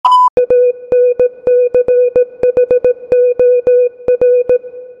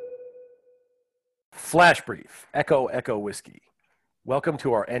Flash Brief, Echo Echo Whiskey. Welcome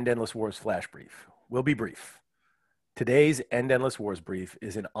to our End Endless Wars Flash Brief. We'll be brief. Today's End Endless Wars Brief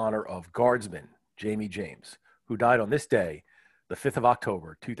is in honor of Guardsman Jamie James, who died on this day, the 5th of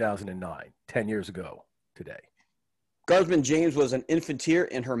October, 2009, 10 years ago today. Guardsman James was an infanteer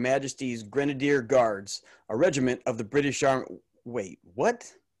in Her Majesty's Grenadier Guards, a regiment of the British Army. Wait, what?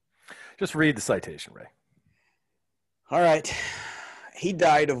 Just read the citation, Ray. All right. He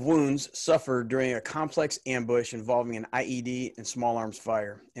died of wounds suffered during a complex ambush involving an IED and small arms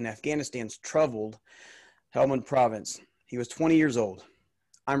fire in Afghanistan's troubled Helmand province. He was 20 years old.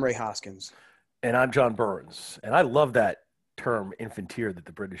 I'm Ray Hoskins. And I'm John Burns. And I love that term infanteer that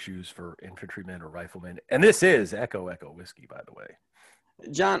the British use for infantrymen or riflemen. And this is Echo Echo Whiskey, by the way.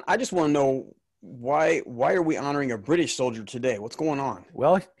 John, I just want to know why are we honoring a British soldier today? What's going on?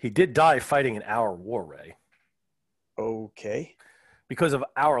 Well, he did die fighting in our war, Ray. Okay. Because of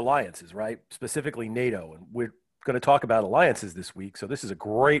our alliances, right? Specifically NATO. And we're going to talk about alliances this week. So this is a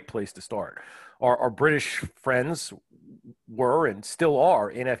great place to start. Our British friends were and still are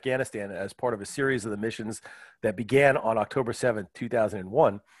in Afghanistan as part of a series of the missions that began on October 7th,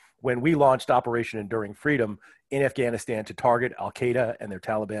 2001, when we launched Operation Enduring Freedom in Afghanistan to target al-Qaeda and their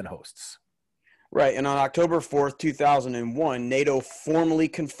Taliban hosts. Right. And on October 4th, 2001, NATO formally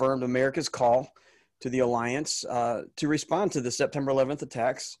confirmed America's call to the alliance to respond to the September 11th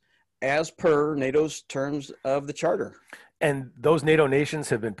attacks as per NATO's terms of the charter. And those NATO nations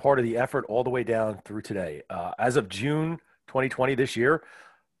have been part of the effort all the way down through today. As of June 2020 this year,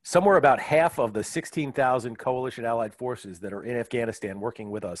 somewhere about half of the 16,000 coalition allied forces that are in Afghanistan working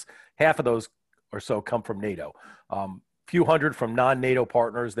with us, half of those or so come from NATO. Few hundred from non-NATO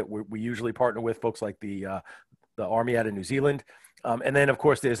partners that we usually partner with, folks like the Army out of New Zealand. And then, of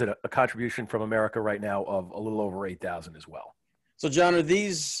course, there's a contribution from America right now of a little over 8,000 as well. So, John, are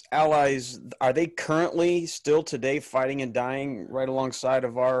these allies, are they currently still today fighting and dying right alongside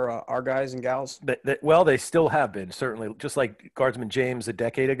of our guys and gals? Well, they still have been, certainly. Just like Guardsman James a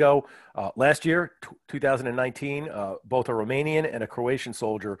decade ago. Last year, 2019, both a Romanian and a Croatian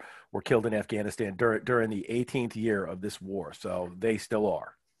soldier were killed in Afghanistan during the 18th year of this war. So they still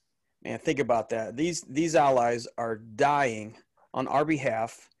are. Man, think about that. These allies are dying on our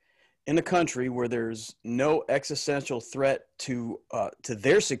behalf in a country where there's no existential threat to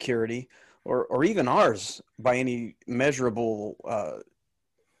their security or even ours by any measurable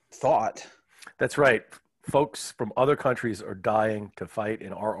thought. That's right. Folks from other countries are dying to fight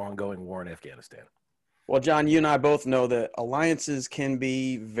in our ongoing war in Afghanistan. Well, John, you and I both know that alliances can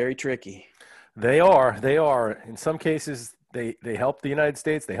be very tricky. They are. In some cases, they help the United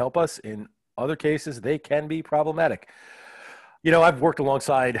States. They help us. In other cases, they can be problematic. You know, I've worked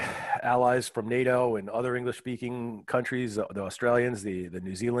alongside allies from NATO and other English-speaking countries, the Australians, the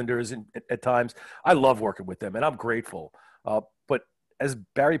New Zealanders at times. I love working with them, and I'm grateful. But as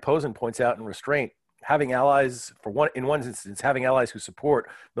Barry Posen points out in Restraint, having allies, in one instance, having allies who support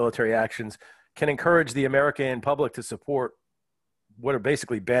military actions can encourage the American public to support what are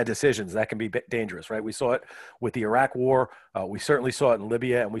basically bad decisions. That can be dangerous, right? We saw it with the Iraq War. We certainly saw it in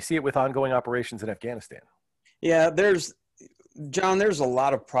Libya, and we see it with ongoing operations in Afghanistan. Yeah, John, there's a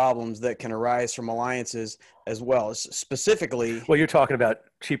lot of problems that can arise from alliances as well. Specifically, well, you're talking about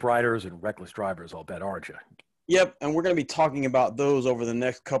cheap riders and reckless drivers, I'll bet, aren't you? Yep, and we're going to be talking about those over the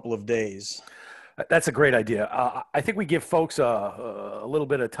next couple of days. That's a great idea. I think we give folks a little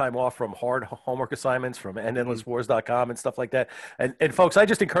bit of time off from hard homework assignments from endendlesswars.com and stuff like that. And folks, I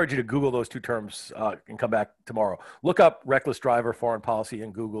just encourage you to Google those two terms and come back tomorrow. Look up reckless driver foreign policy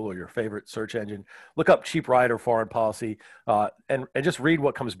in Google or your favorite search engine. Look up cheap rider foreign policy and just read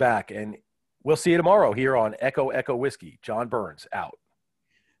what comes back. And we'll see you tomorrow here on Echo Echo Whiskey. John Burns out.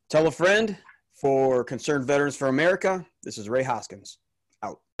 Tell a friend. For Concerned Veterans for America, this is Ray Hoskins.